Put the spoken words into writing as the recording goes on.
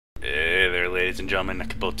Hey there, ladies and gentlemen,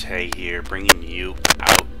 Necabote here, bringing you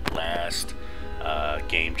Outlast.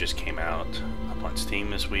 Game just came out up on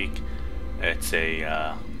Steam this week. It's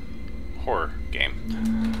a horror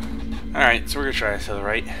game. Alright, so we're gonna try this to the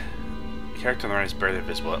right. The character on the right is barely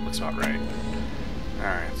visible, that looks about right.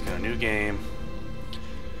 Alright, let's go, new game.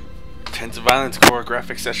 Intense violence, gore,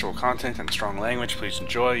 graphic, sexual content, and strong language. Please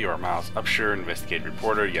enjoy. You are Miles Upshur, investigative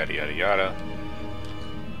reporter, yada yada yada.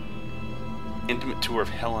 Intimate tour of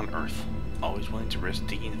hell on earth. Always willing to risk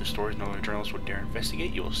digging into the stories no other journalists would dare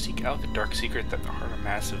investigate, you will seek out the dark secret at the heart of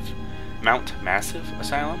Mount Massive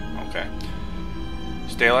Asylum? Okay.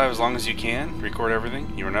 Stay alive as long as you can. Record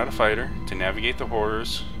everything. You are not a fighter. To navigate the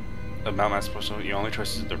horrors of Mount Massive Asylum, your only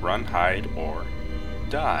choice is to run, hide, or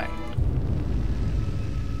die.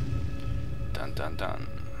 Dun dun dun.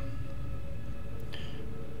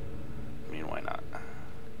 I mean, why not?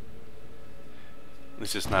 At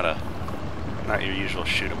least it's not your usual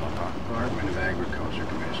shoot 'em up, huh? Department of Agriculture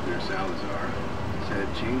Commissioner Salazar said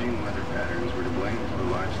changing weather patterns were to blame for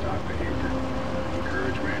livestock behavior.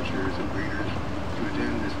 Encourage ranchers and breeders to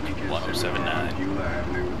attend this weekend's seminar on Beulah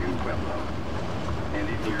Avenue in Pueblo. And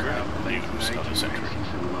if you're out late tonight, you may see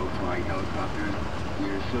some low-flying helicopters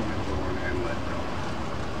near Silverthorne and Leadville.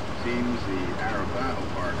 Seems the Arabado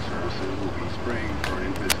Park Services will be spraying for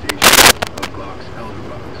an infestation of Glock's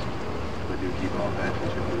elderbugs. But do keep all pets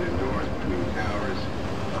and children indoors between hours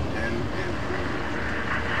of 10 and 3.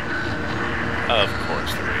 Of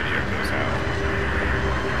course the radio goes out.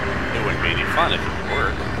 It wouldn't be any fun if it would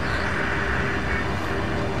work.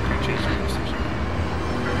 Can I change the radio station?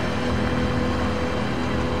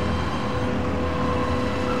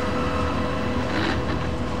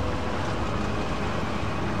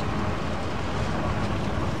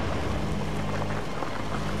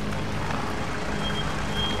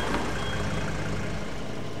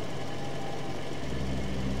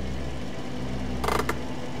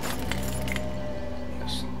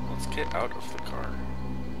 Get out of the car.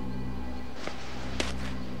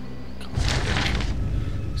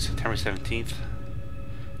 September 17th.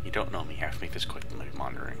 You don't know me. I have to make this quick. Maybe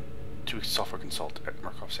monitoring. 2 software consult at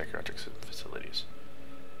Markov Psychiatric Facilities.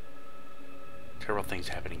 Terrible things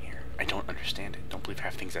happening here. I don't understand it. Don't believe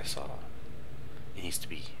half things I saw. It needs to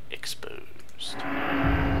be exposed.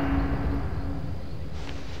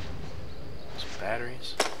 Some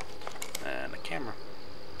batteries. And a camera.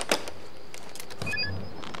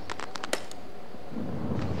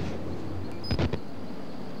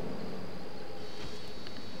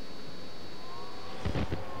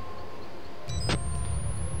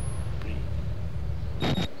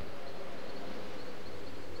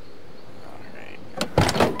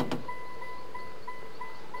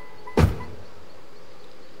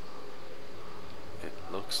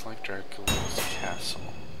 Looks like Dracula's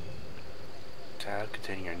castle. Tab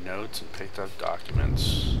containing your notes and picked up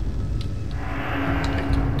documents.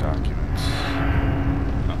 Picked up documents.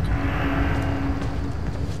 Okay.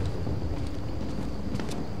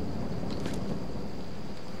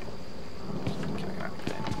 Can I not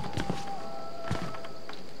get in?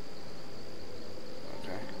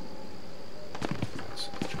 Okay. That's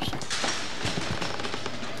interesting.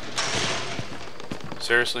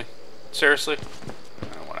 Seriously? Seriously?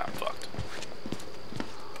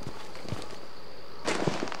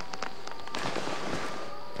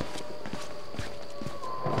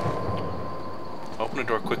 Open the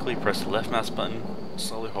door quickly, press the left mouse button,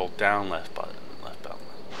 slowly hold down left button, left button.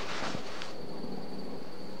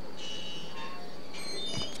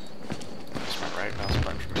 Press my right mouse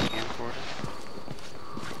button from the camcorder.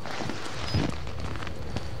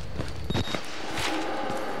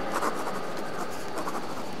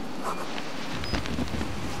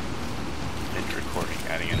 End recording,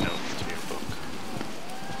 adding a note to your book.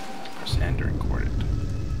 Press end to record it.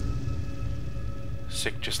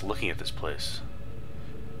 Sick just looking at this place.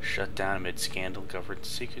 Shut down amid scandal, government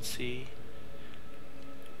secrecy.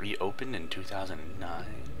 Reopened in 2009.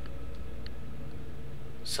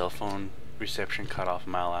 Cell phone reception cut off a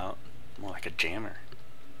mile out. More like a jammer.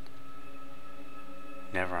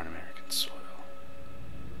 Never on American soil.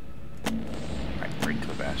 Right, break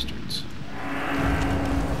the bastards.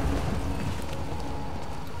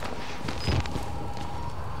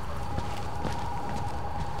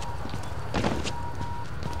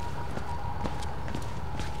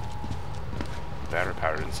 Battery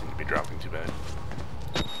power didn't seem to be dropping too bad.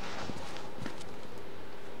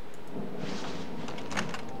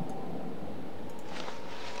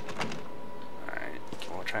 Alright,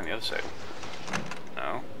 well, we'll try on the other side.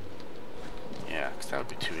 No? Yeah, because that would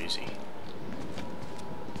be too easy.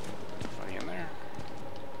 Anybody in there?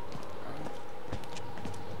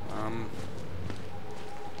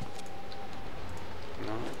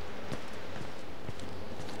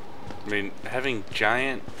 mean, having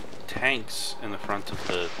giant tanks in the front of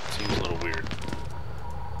the seems a little weird.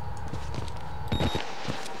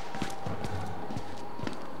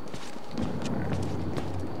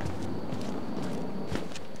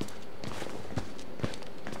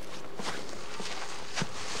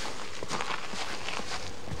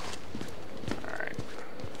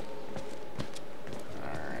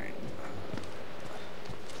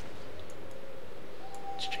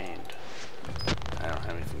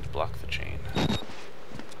 block the chain. Alright,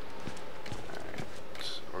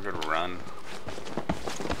 we're gonna run.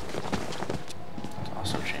 It's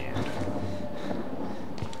also chained.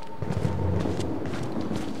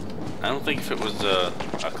 I don't think if it was a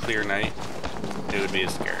clear night, it would be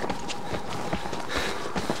as scary.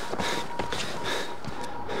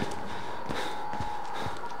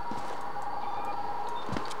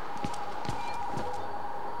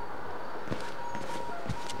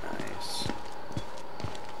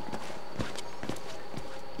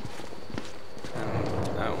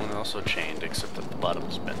 Also chained, except that the bottom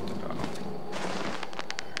is bent. Right.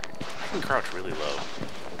 I can crouch really low.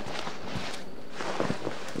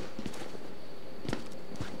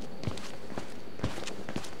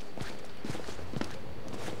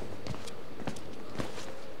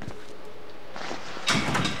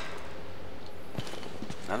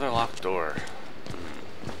 Another locked door.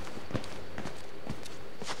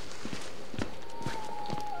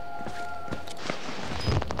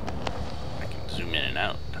 I can zoom in and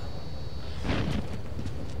out.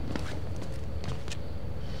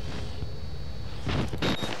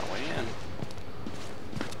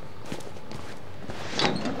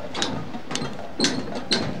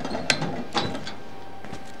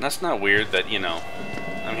 That's not weird that, you know,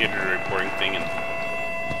 I'm here to do a reporting thing and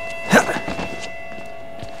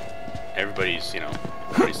everybody's, you know,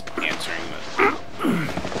 everybody's answering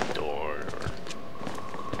the door or...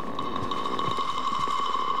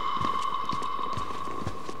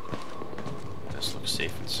 This looks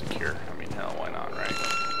safe and secure. I mean, hell, why not, right?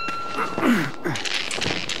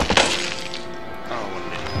 Oh, what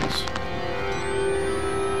an idiots.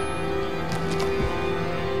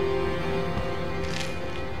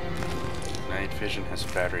 Night vision has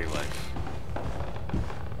battery life.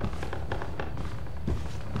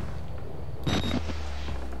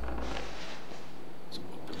 Let's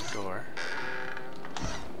open the door.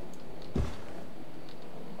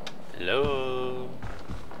 Hello?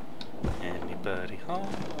 Anybody home?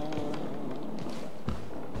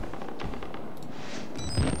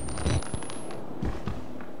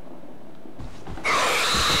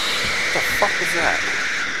 What the fuck is that?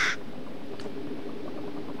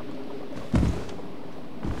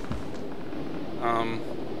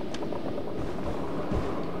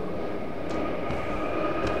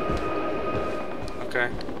 Okay.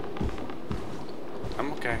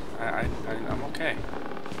 I'm okay. I'm okay.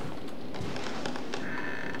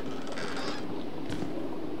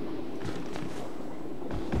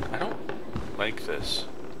 I don't like this.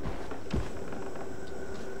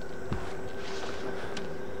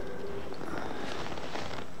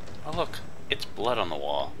 Oh look, it's blood on the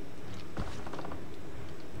wall.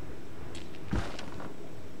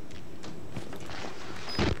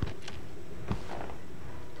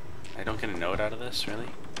 I don't get a note out of this, really?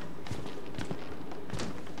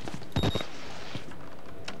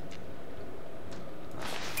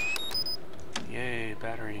 Yay,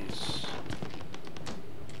 batteries.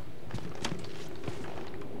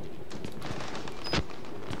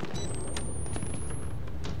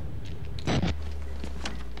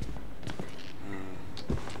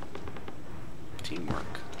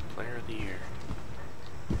 Teamwork, player of the year.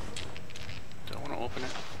 Do I want to open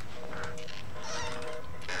it?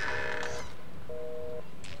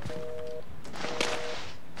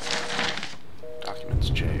 Documents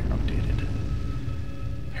J are updated.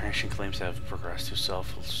 Harnishing claims to have progressed to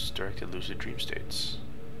self-directed lucid dream states.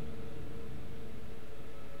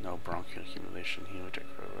 No bronchial accumulation, hemotic.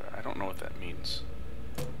 I don't know what that means.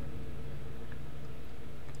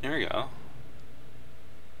 There we go.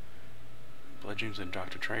 Blood dreams and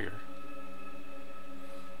Dr. Traeger.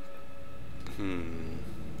 Dun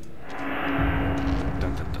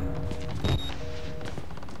dun dun.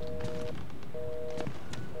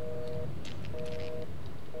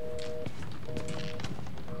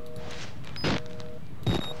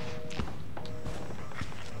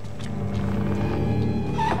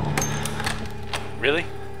 Really?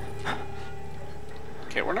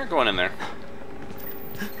 Okay, we're not going in there.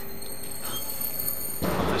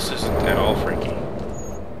 This isn't at all freaky.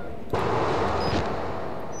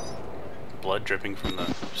 Blood dripping from the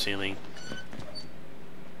ceiling.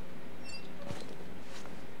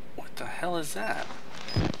 What the hell is that?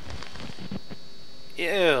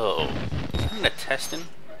 Ew. Isn't that testing?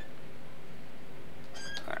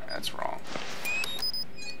 Alright, that's wrong.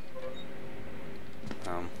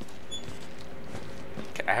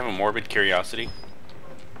 I have a morbid curiosity.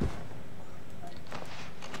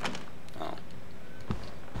 Oh.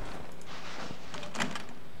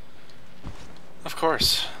 Of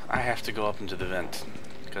course, I have to go up into the vent,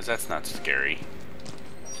 because that's not scary.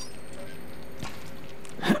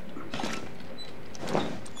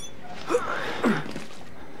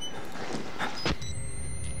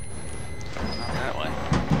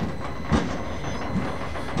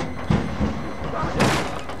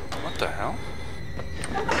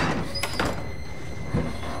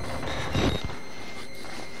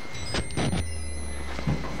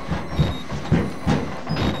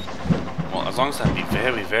 As long as I be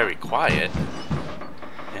very, very quiet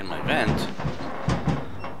in my vent.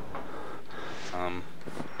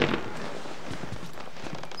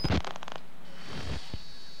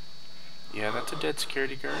 Yeah, that's a dead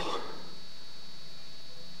security guard.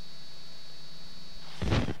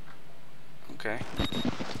 Okay.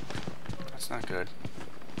 That's not good.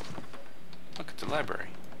 Look at the library.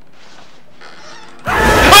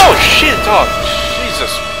 Oh shit, dog!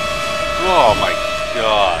 Jesus! Oh my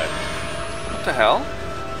god. What the hell?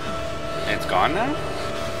 And it's gone now?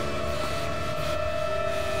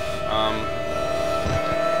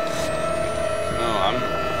 No, I'm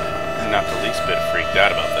not the least bit freaked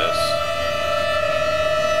out about this.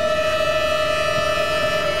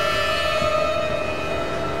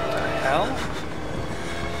 What the hell?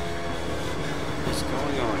 What's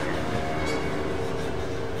going on here?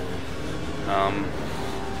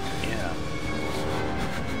 Yeah.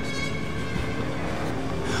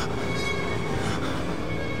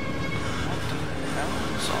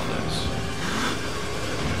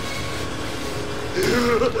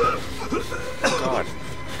 Oh God.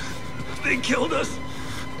 They killed us.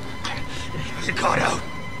 You got out.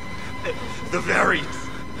 The variants.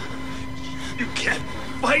 You can't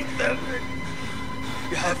fight them.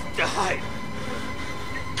 You have to hide.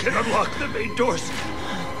 You can unlock the main doors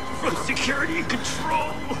from security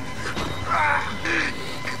control.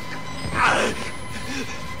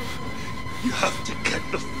 You have to get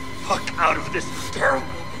the fuck out of this terrible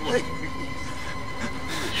place.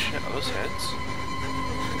 Holy shit, are those heads?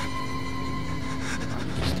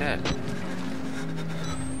 He's dead.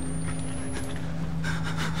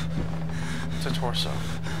 It's a torso.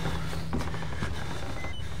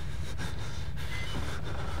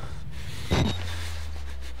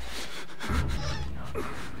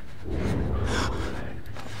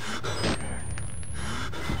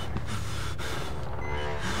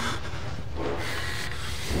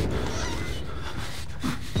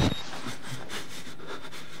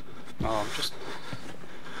 Oh,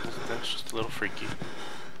 that's just a little freaky.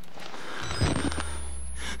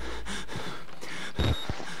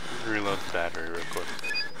 Reload the battery real quick.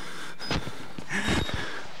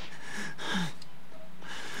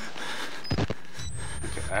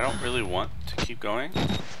 Okay, I don't really want to keep going.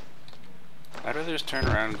 I'd rather just turn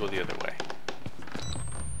around and go the other way.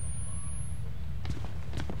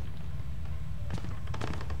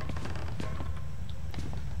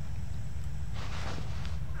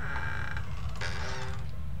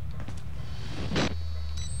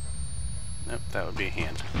 Nope, that would be a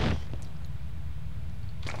hand.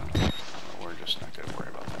 We're just not going to worry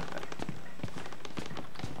about that then.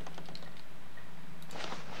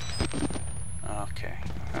 Okay.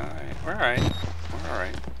 Alright. We're alright. We're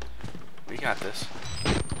alright. We got this.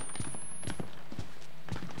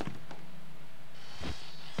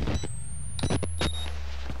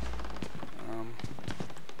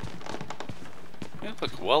 It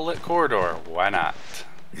looks a well-lit corridor. Why not?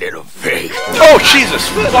 Little fake. Oh, Jesus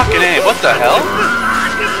fucking A. What the hell?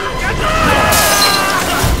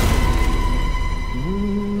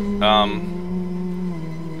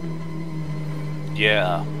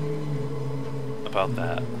 Yeah. About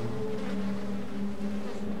that.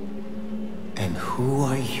 And who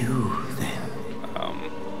are you then?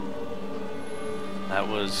 That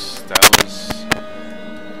was...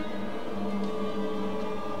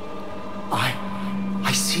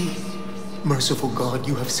 I see. Merciful God,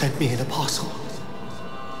 you have sent me an apostle.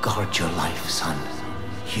 Guard your life, son.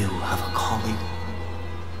 You have a calling.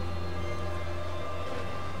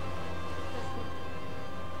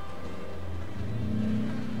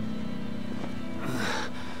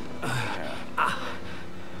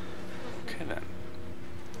 Okay then.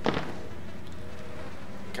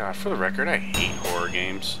 God, for the record, I hate horror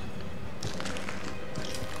games.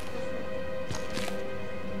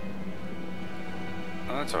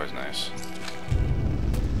 Oh, that's always nice.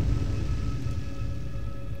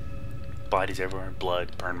 bodies everywhere,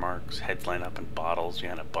 blood, burn marks, heads lined up in bottles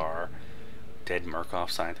behind a bar, dead Murkoff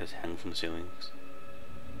scientists hanging from the ceilings.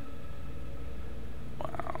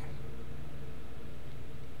 Wow.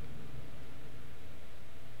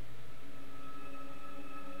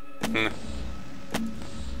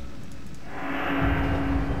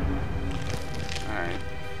 Alright.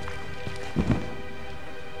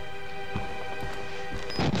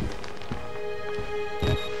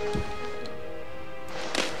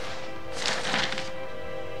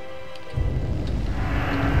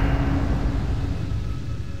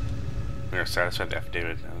 We are satisfied the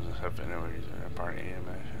affidavit have been party.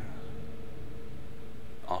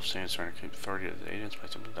 Officer surrender keep authority of the agents by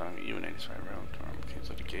something done with UN 85 round case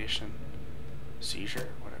litigation. Seizure,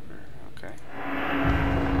 whatever. Okay.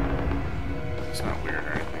 It's not weird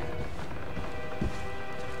or anything.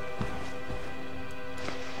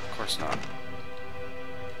 Of course not.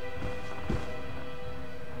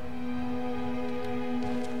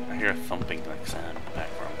 I hear a thumping like sound in the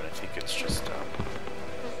background, but I think it's just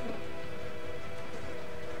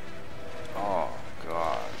oh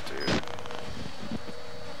god, dude.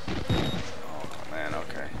 Oh man,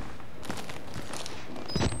 okay.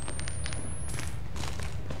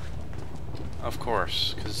 Of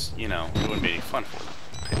course, because, you know, it wouldn't be any fun for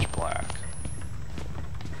pitch black.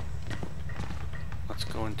 Let's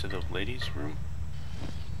go into the ladies' room.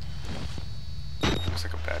 Looks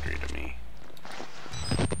like a battery to me.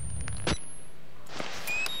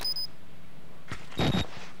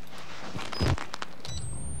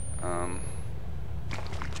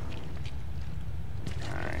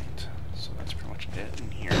 Alright, so that's pretty much it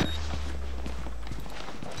in here.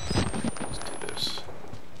 Let's do this.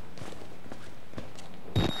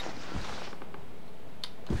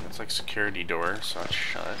 It's like security door, so it's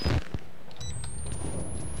shut.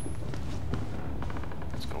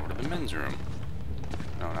 Let's go over to the men's room.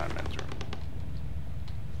 No, not men's room.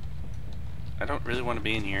 I don't really want to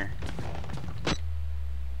be in here.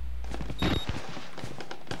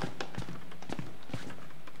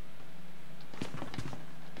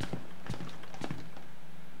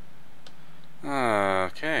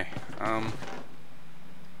 Okay.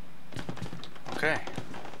 Okay.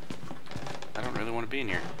 I don't really want to be in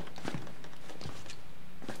here.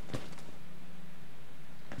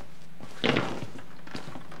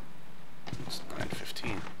 It's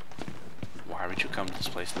 9:15. Why would you come to this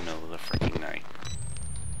place in the middle of the freaking night?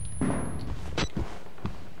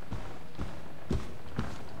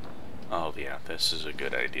 Oh yeah, this is a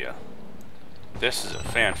good idea. This is a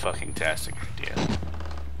fan-fucking-tastic idea.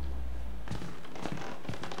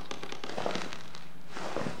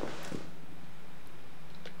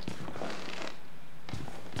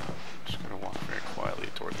 Just gonna walk very quietly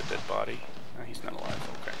toward the dead body. No, he's not alive,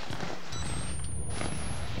 okay.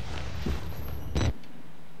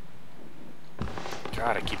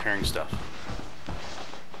 God, I keep hearing stuff.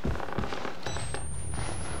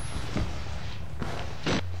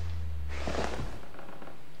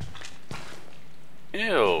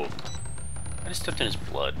 Ew! I just stepped in his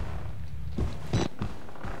blood.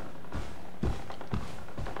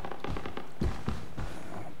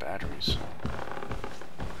 Batteries.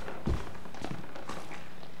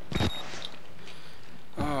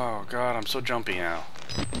 Oh god, I'm so jumpy now.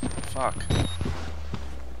 Fuck.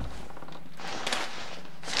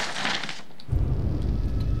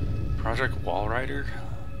 Project Wallrider?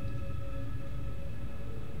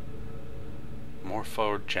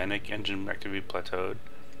 Morphogenic engine activity plateaued.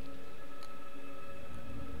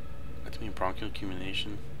 That means bronchial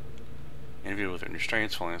accumulation. Interview with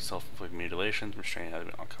restraints, following self-inflicted mutilations. Restraint has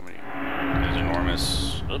been accompanied. His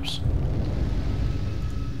enormous. Oops.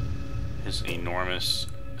 His enormous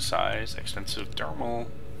size, extensive dermal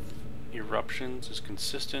eruptions is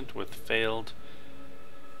consistent with failed.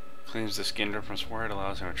 Cleans the skin from where it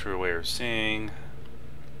allows him a true way of seeing.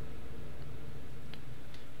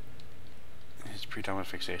 His predominant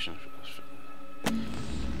fixation.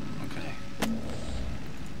 Okay.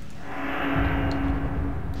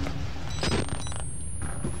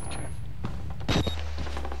 Okay.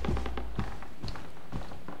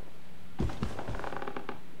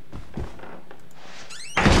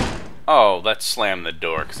 Oh, let's slam the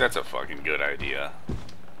door, because that's a fucking good idea.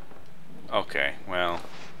 Okay, well,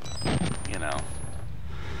 you know.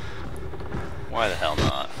 Why the hell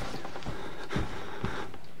not?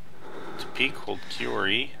 To peek, hold Q or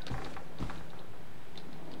E.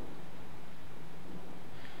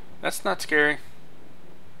 That's not scary.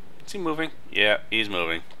 Is he moving? Yeah, he's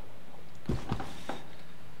moving.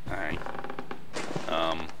 Alright.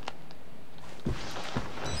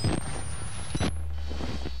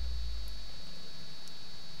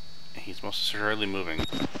 He's most assuredly moving.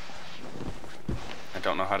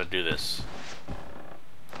 don't know how to do this.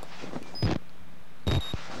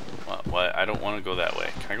 What? I don't want to go that way.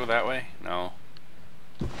 Can I go that way? No.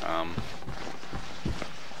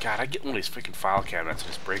 God, I get one of these freaking file cabinets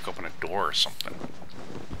and just break open a door or something.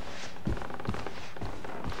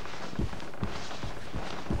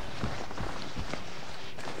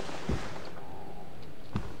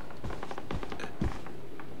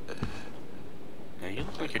 Yeah, you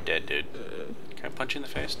look like you're dead, dude. Can I punch you in the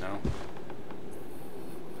face? No.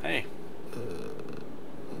 Hey.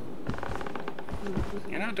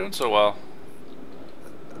 You're not doing so well.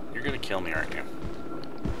 You're gonna kill me, aren't you?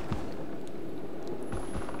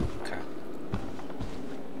 Okay.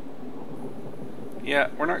 Yeah,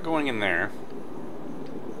 we're not going in there.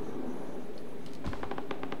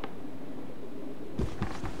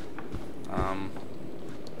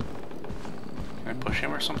 Can I push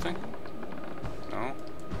him or something? No?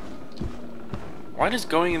 Why does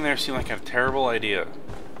going in there seem like a terrible idea?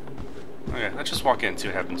 Okay, let's just walk in and see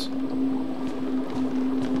what happens.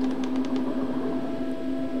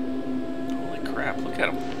 Holy crap, look at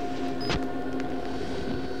him.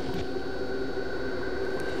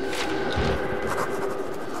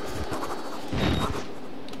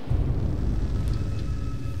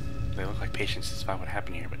 They look like patients to spot what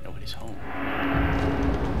happened here, but nobody's home.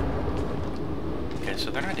 Okay,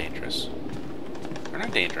 so they're not dangerous. They're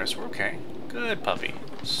not dangerous, we're okay. Good puppy.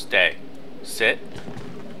 Stay. Sit.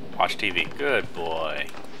 Watch TV. Good boy.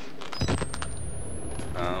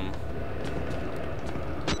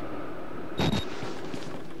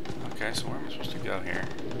 Okay, so where am I supposed to go here?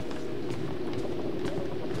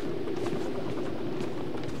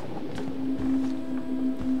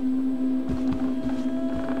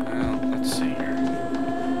 Well, let's see here.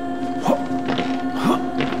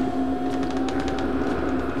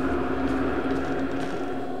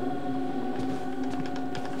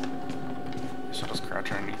 So just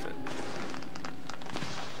crouch underneath it.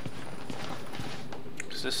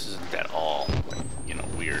 Because this isn't at all, like, you know,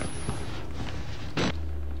 weird.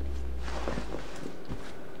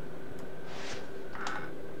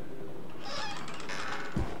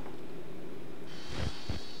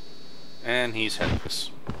 And he's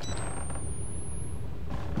headless.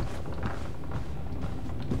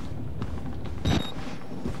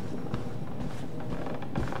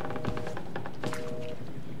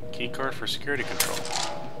 Key card for security control.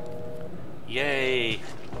 Yay!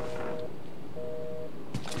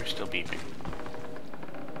 You're still beeping.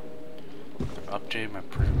 Update my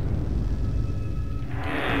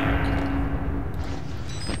Yay, okay.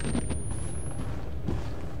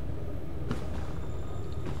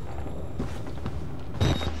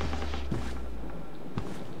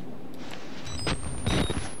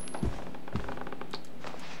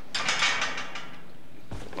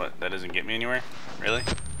 What? That doesn't get me anywhere? Really?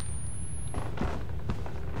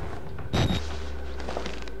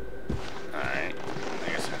 Alright. I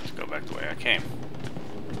guess I have to go back the way I came.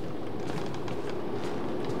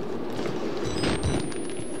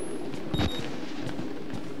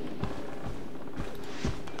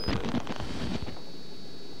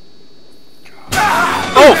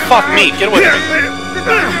 Oh, fuck me! Get away from me!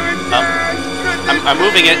 I'm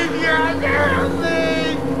moving it.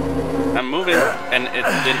 I'm moving, and it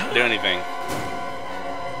didn't do anything.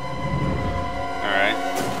 Alright.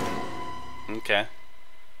 Okay.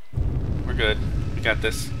 We're good. We got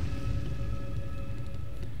this.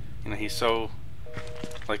 You know, he's so...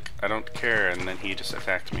 like, I don't care, and then he just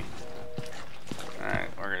attacked me. Alright,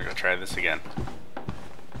 we're gonna go try this again.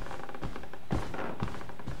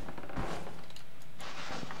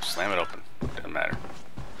 Slam it open. Doesn't matter.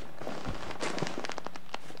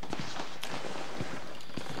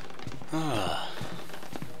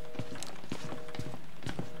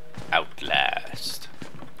 Outlast.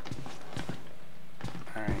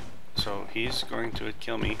 Alright, so he's going to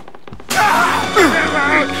kill me. See,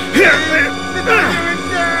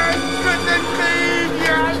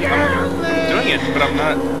 I'm doing it, but I'm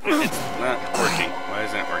not. It's not working. Why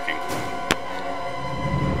isn't it working?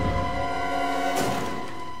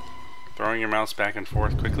 Throwing your mouse back and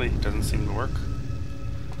forth quickly doesn't seem to work.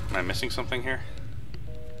 Am I missing something here?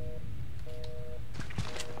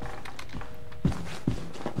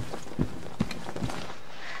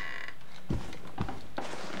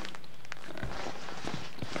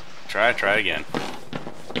 Try again.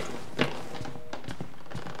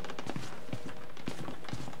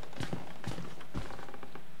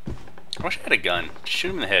 I wish I had a gun. Just shoot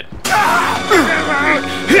him in the head.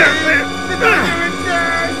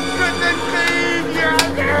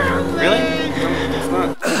 Really? It's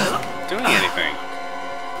not doing anything.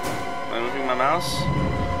 Am I moving my mouse?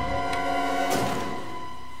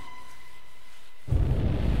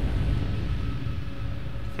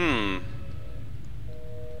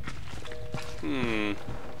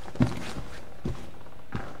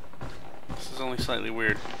 only slightly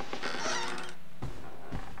weird.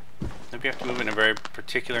 Maybe you have to move in a very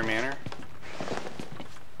particular manner.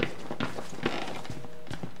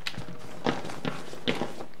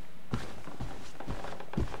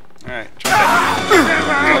 Alright, try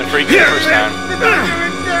that. Only freak the first time.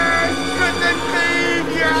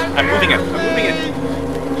 I'm moving it. I'm moving it.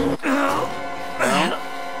 No?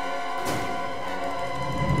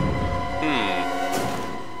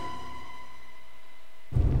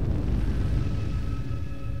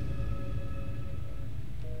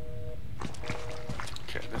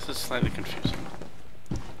 Okay, this is slightly confusing.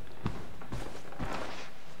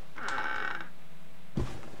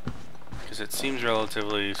 Because it seems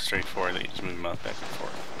relatively straightforward that you just move them out back and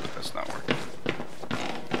forth, but that's not working.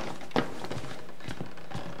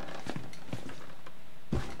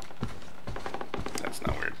 That's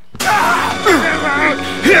not weird. Alright,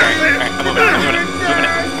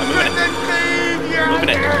 I'm moving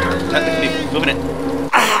it. Technically, moving it.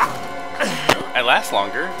 I last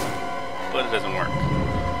longer, but it doesn't work.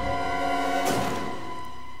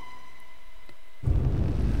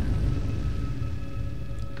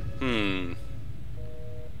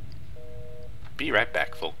 Be right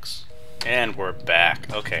back, folks. And we're back.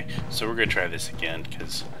 Okay, so we're gonna try this again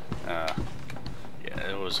because, yeah,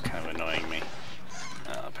 it was kind of annoying me.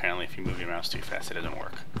 Apparently, if you move your mouse too fast, it doesn't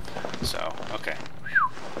work. So, okay.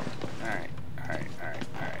 Alright.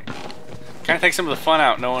 Kind of take some of the fun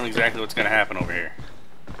out knowing exactly what's gonna happen over here.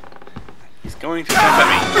 He's going to jump at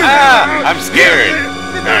me. Ah! I'm scared!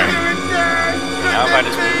 Alright. Now if I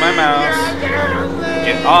just move my mouse,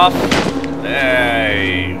 get off.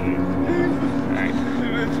 Hey. Alright.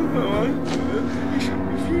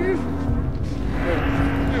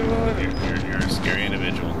 You're a scary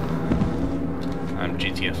individual. I'm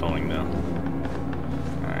GTFOing though.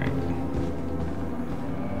 Alright.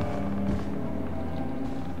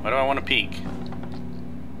 Why do I want to peek?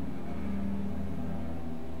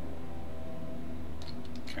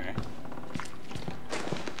 Okay.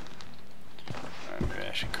 Maybe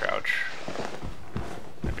I should crouch.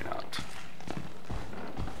 Maybe not.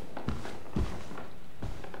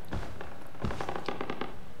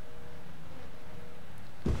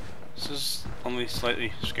 This is only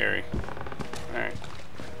slightly scary. Alright.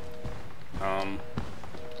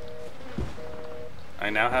 I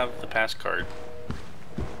now have the pass card.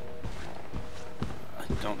 I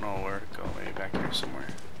don't know where to go. Maybe back here somewhere.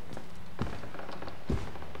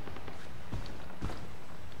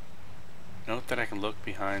 Note that I can look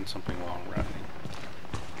behind something while I'm running.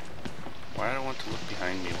 Why do I want to look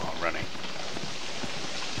behind me while I'm running?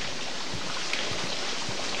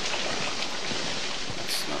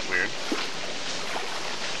 That's not weird.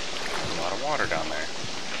 There's a lot of water down there.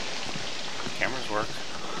 Cameras work.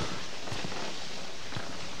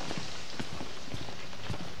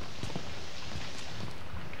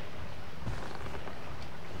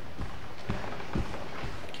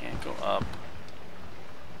 Can't go up.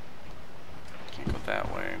 Can't go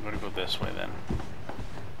that way. I'm gonna go this way then.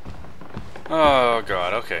 Oh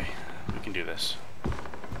god, okay. We can do this.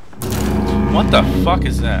 What the fuck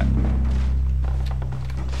is that?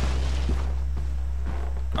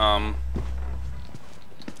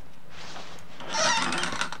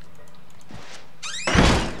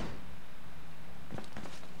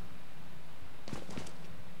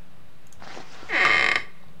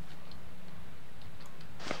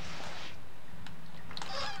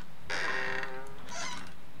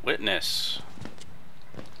 Witness.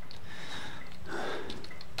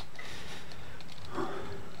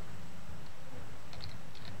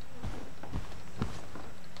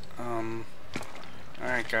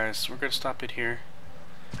 Alright guys, we're gonna stop it here.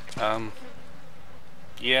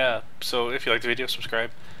 Yeah, so if you like the video,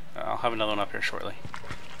 subscribe. I'll have another one up here shortly.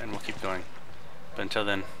 And we'll keep going. But until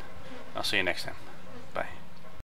then, I'll see you next time.